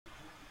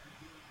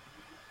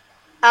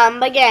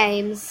Amber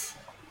Games.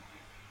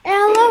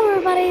 Hello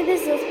everybody,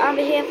 this is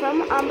Amber here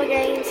from Amber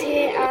Games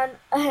here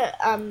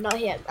and not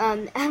here,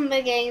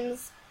 Amber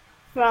Games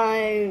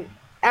from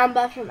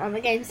Amber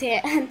Games here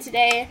and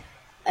today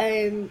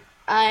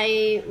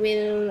I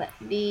will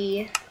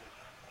be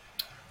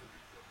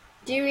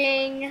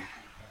doing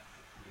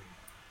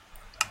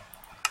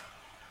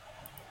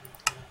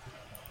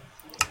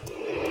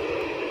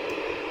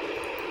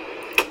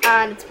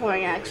and it's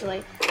pouring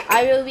actually.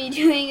 I will be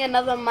doing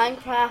another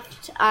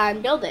Minecraft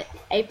and Build It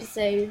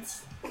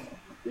episodes.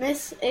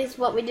 This is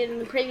what we did in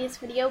the previous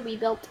video. We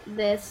built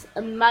this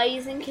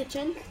amazing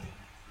kitchen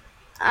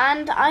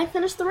and I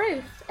finished the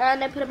roof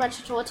and I put a bunch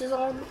of torches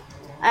on.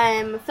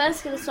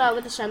 First going to start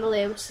with the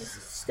chandelier, which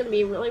is going to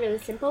be really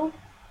simple.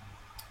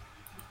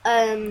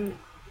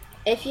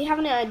 If you have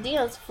any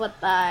ideas for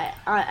what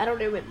I don't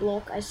know what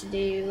block I should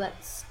do.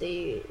 Let's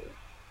do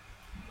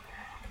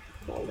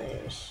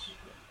polish.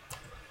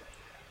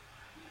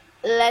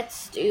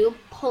 Let's do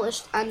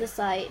polished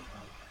andesite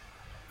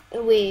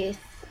with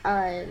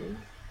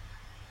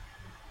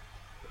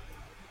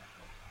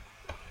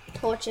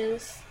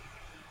torches.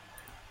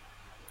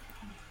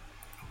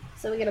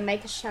 So we're gonna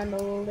make a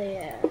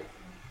chandelier.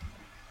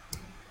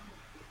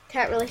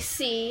 Can't really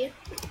see.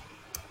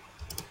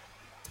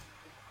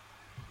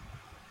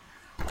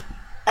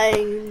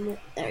 There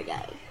we go.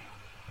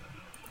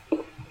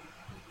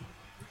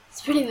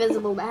 It's pretty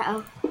visible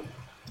now.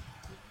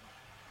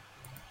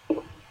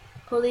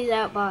 Pull these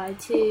out by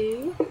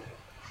 2.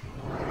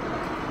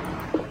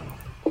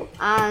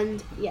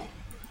 And yeah.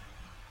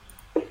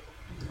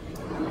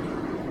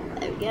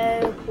 There we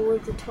go. Pull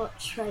the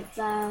torch right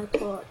there.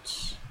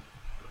 Torch.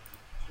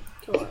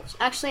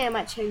 Actually, I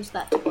might change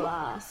that to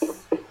glass.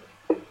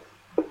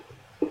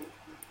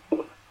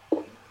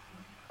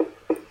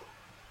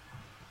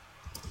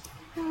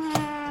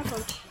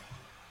 Torch.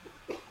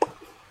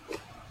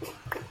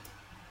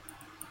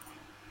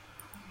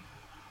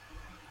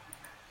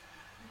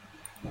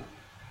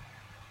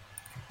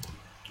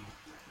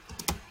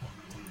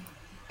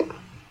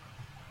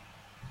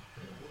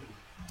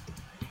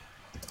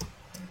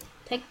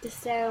 Take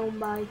this down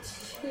by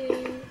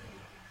 2.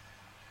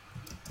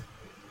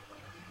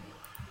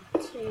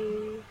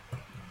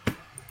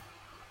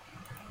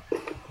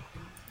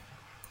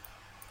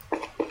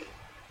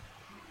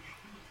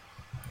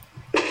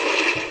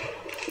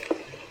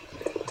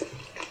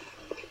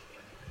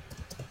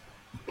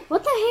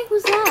 What the heck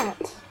was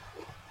that?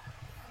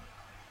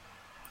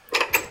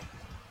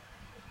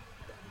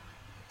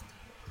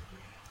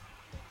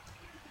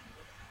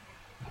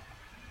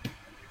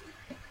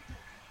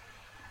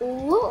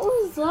 What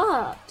was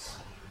that?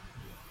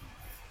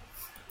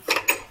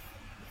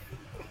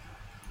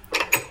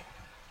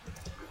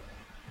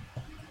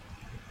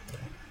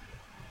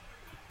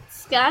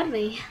 Scared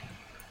me.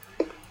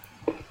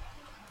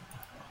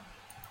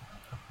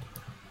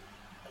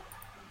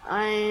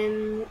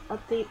 I'm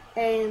at the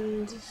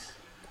end.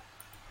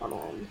 Hold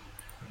on.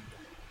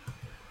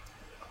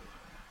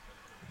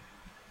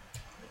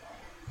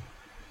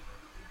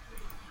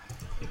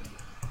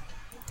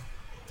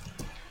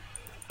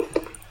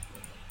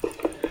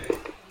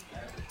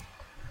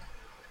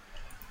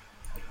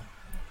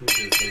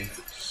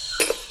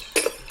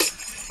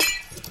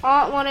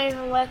 I don't want to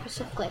even work with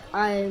shift click.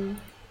 I'm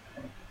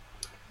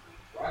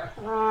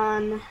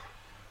on.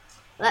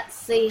 Let's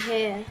see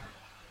here.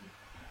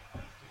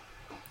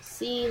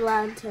 Sea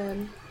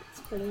lantern.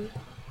 It's pretty.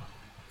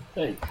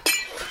 Hey.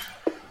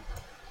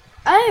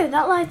 Oh,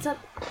 that lights up.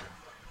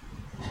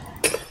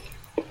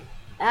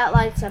 That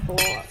lights up a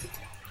lot.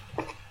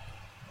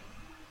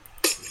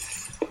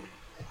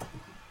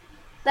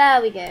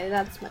 There we go.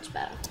 That's much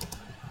better.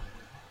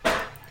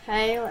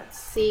 Okay, let's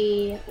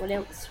see what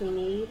else we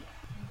need.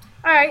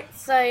 Alright,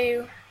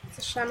 so it's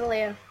a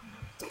chandelier.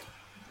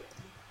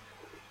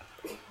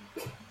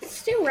 It's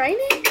still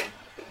raining?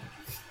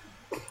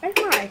 Oh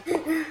my.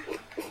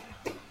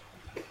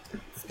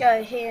 Let's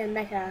go here and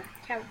make a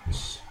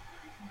couch.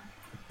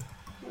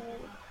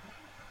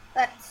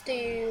 Let's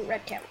do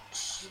red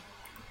couch.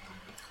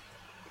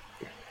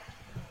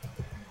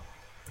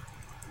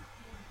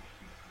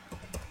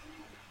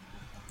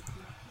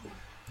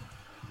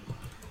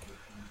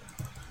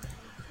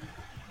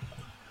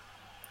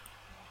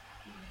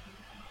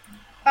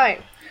 Oh.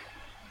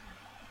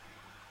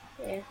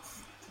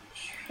 It's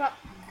truck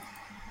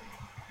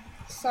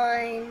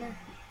sign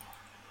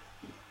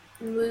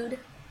wood.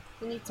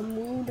 We need some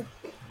wood.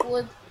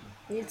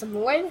 We need some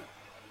wood,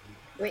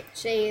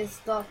 which is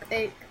dark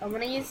oak. I'm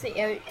gonna use the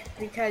oak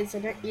because I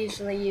don't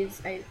usually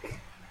use oak.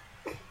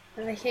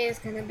 Over here is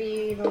gonna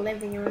be the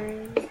living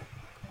room.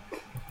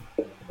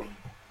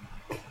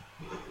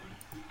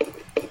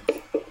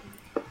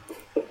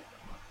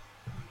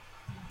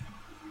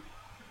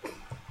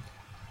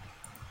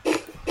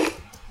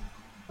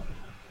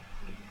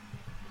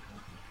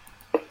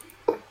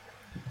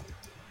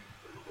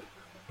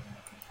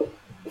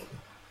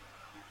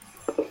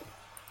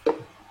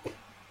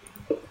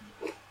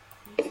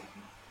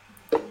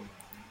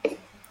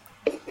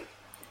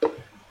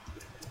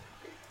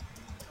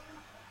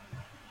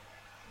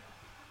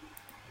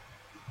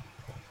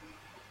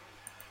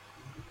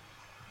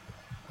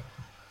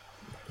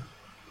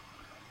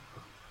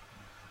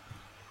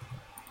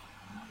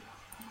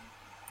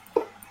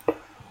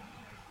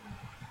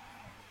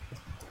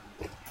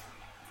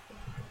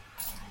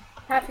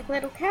 Perfect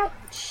little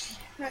couch.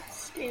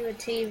 Let's do a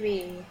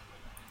TV.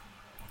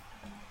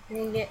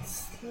 And get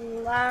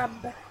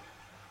slab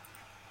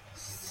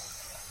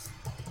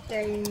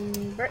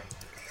stone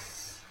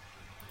bricks.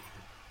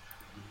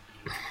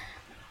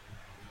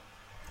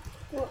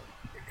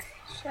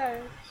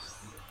 Bookshelves.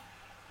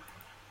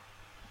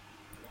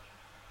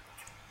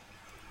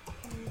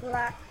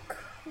 Black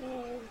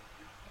wool.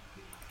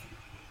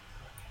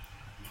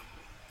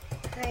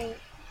 Paint.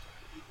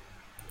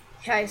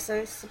 Okay, so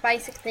it's the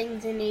basic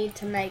things you need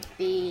to make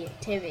the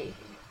TV.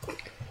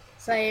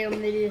 So I'm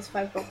going to do this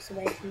 5 blocks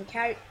away from the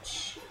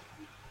couch.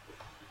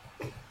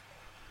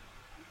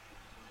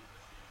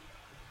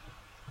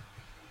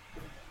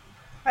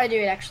 I do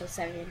it actually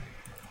 7.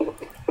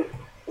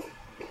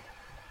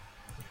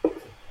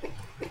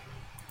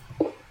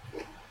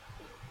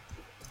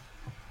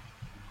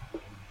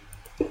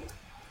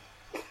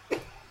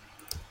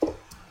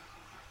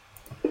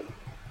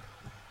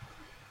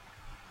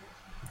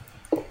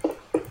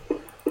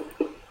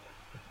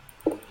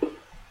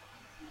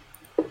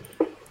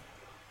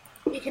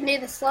 You can do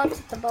the slabs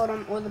at the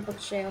bottom or the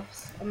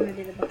bookshelves. I'm going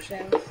to do the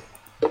bookshelves.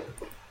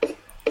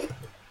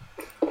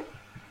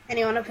 And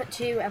you want to put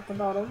 2 at the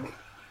bottom.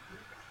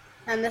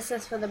 And this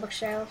is for the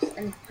bookshelves.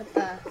 And put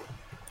the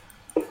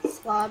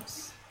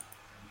slabs.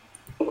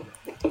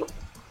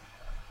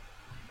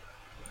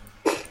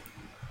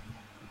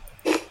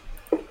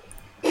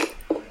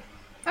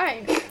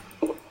 Alright.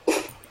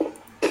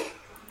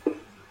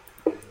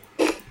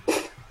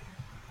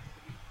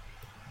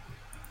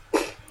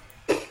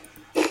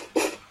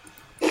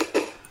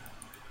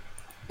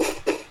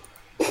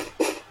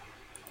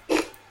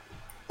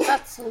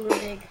 That's a little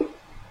big.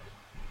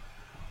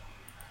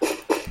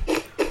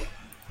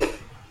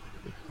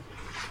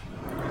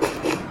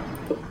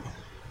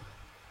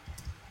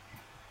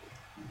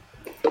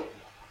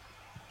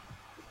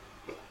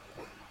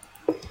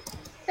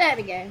 There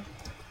we go.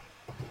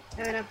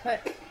 I'm gonna put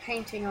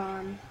painting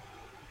on.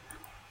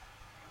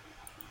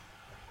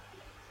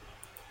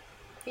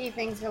 A few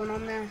things going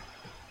on there.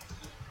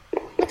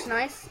 Looks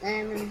nice.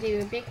 And I'm gonna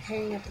do a big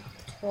painting at the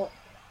top.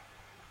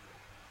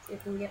 See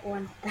if we can get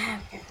one.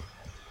 There we go.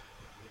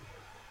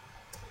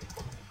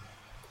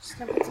 Just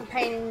gonna put some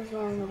paintings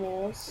along the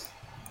walls.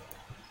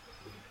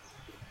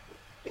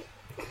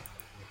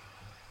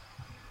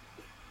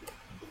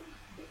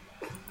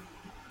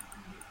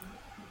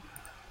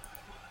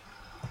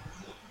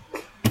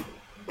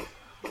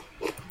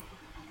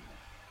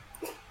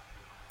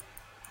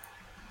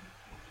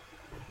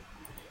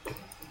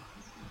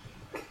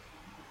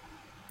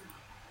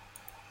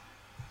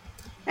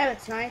 That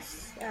looks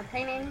nice.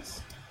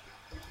 Paintings.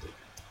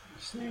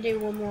 Just gonna do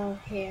one more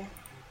here.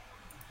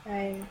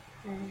 So,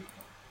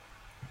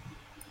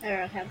 I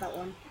already have that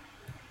one.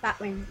 That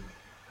one.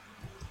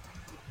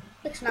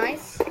 Looks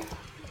nice.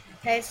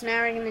 Okay, so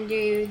now we're gonna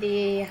do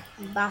the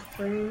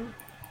bathroom.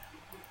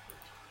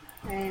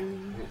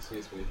 Yes,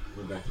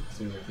 we're back at the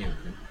senior camp.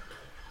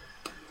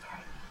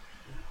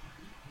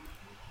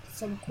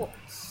 Some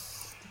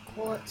quartz.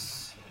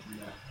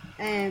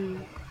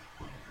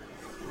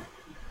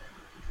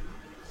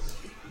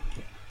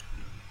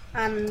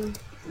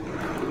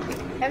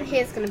 Over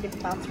here is gonna be the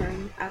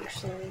bathroom.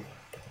 Actually,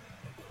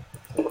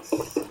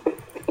 let's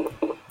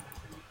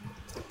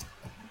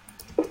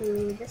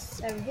do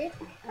this over here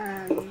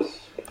and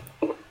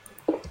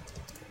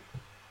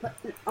put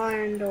an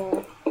iron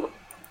door.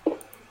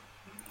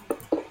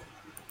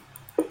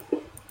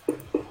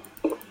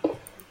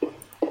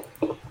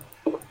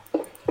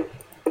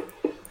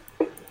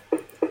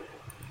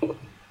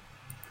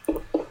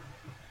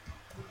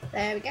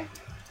 There we go.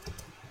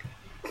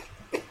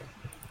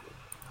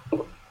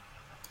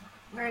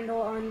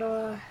 Iron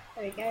door.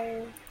 There we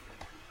go.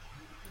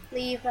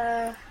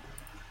 Lever.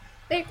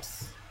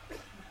 Oops.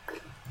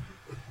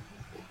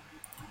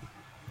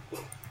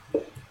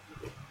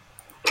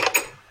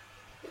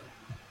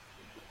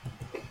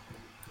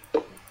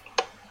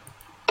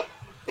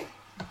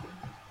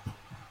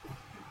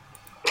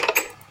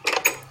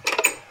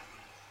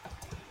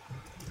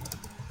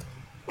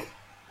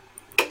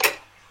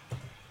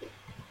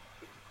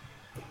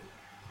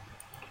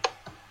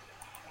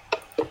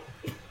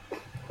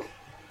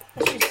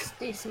 Let's just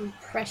do some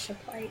pressure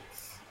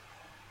plates.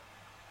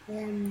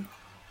 Then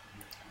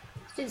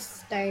let's do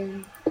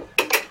stone.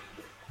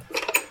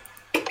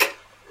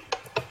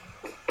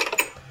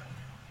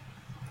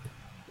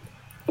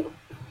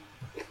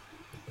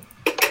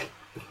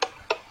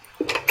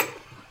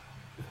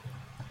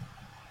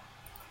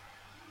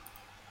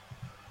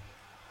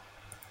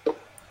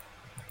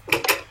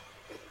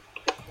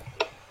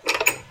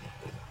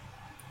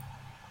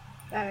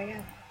 There we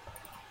go.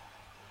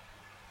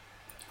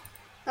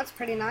 That's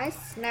pretty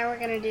nice. Now we're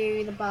gonna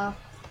do the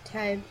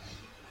bathtub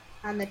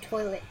and the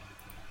toilet.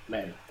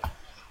 Maybe.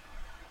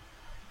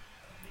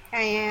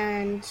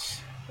 And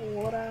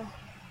water.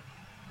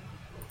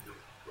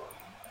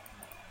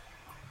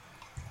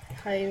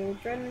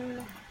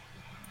 Cauldron.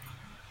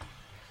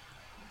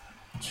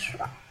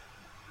 Trap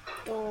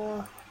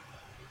door.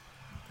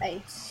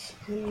 Ice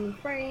and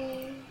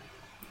frame.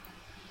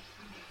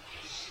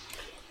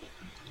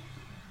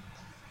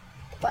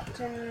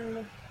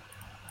 button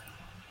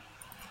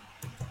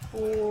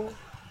for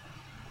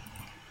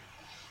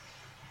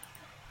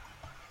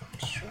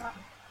shrub.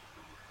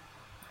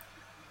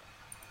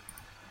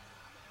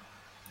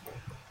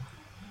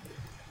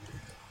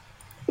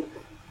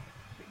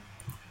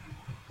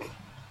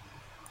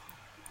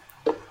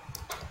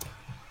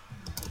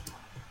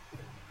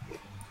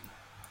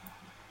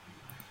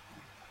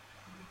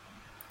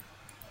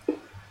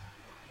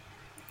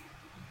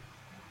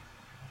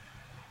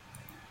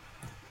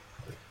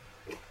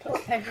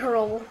 Toilet paper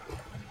roll.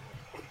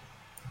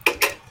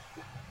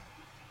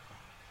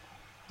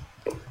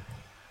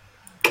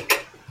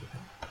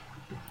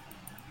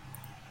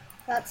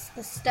 That's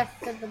the stuff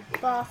for the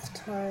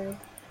bathtub.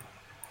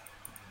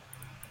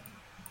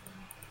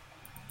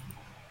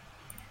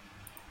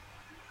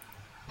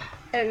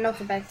 Oh, not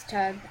the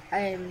bathtub,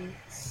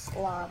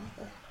 slab.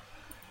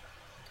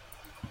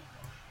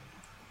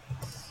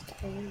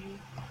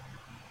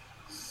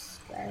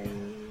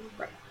 Stone.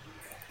 Brick.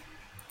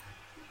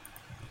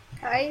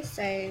 Okay,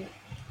 so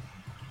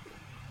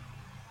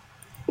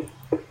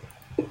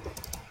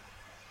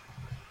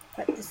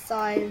put the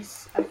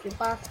size of your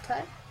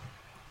bathtub.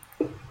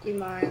 Do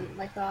mine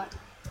like that.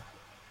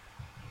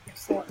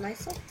 Sort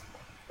nicer.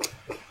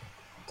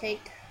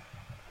 Take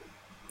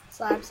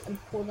slabs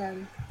and pull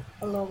them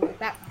along like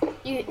that.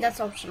 That's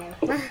optional.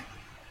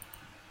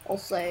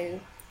 Also,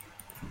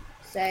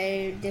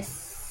 so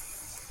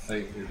this.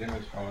 Like, your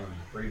damage power in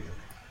the freezer.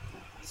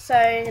 So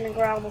I'm gonna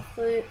grab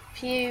a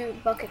few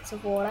buckets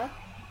of water.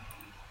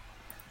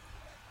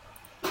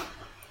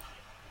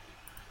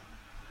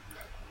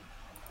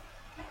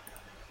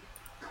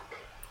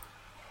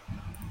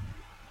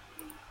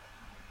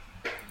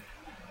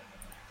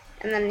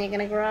 And then you're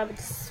gonna grab a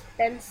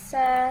dispenser.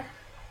 And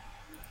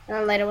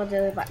then later we'll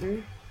do the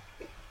button.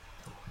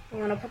 I'm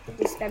gonna put the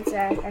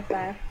dispenser right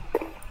there.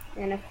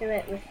 I'm gonna fill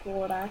it with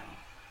water.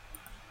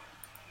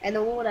 And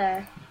the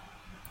water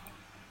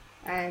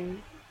I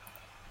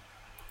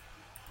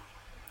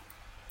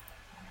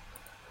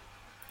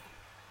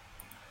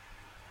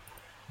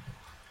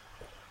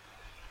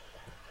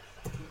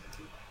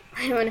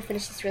want to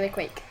finish this really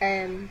quick.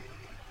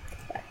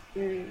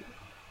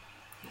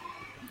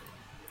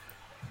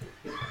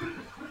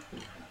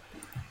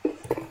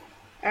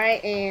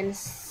 Alright, and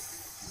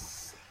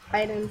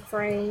item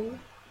frame.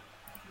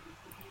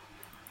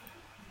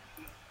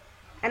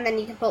 And then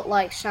you can put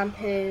like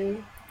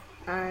shampoo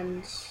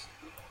and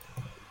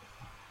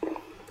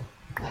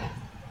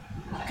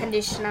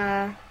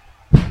conditioner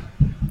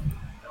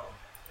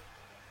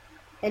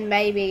and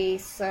maybe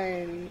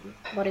some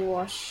body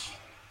wash.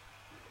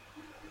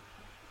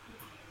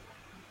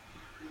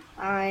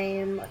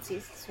 Let's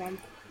use this one.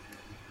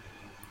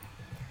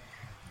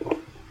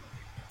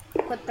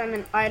 Put them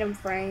in item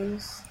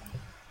frames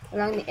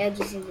along the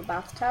edges of the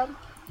bathtub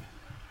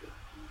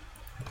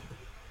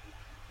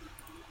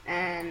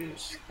and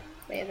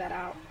clear that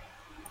out.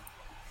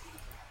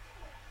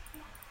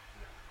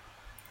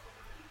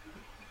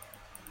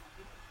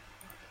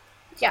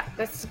 Yeah,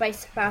 that's the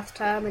basic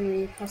bathtub, and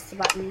you press the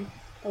button,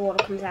 the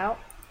water comes out.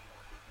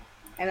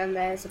 And then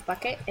there's a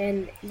bucket,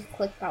 and you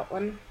click that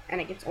one, and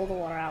it gets all the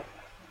water out.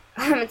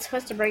 It's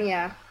supposed to bring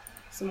you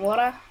some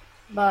water,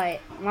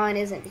 but mine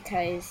isn't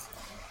because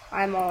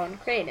I'm on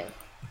creative.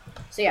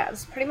 So yeah,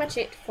 that's pretty much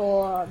it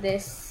for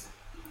this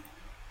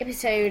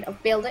episode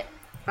of Build It.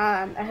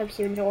 I hope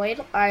you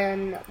enjoyed,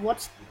 and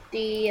watch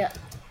the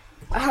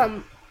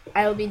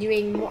I will be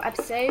doing more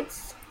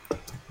episodes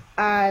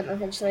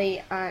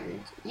eventually,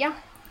 and yeah,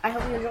 I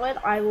hope you enjoyed.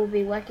 I will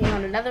be working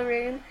on another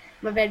room,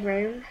 my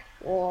bedroom,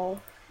 or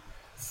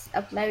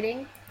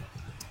uploading.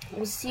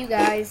 We'll see you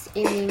guys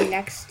in the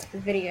next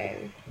video.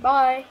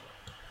 Bye!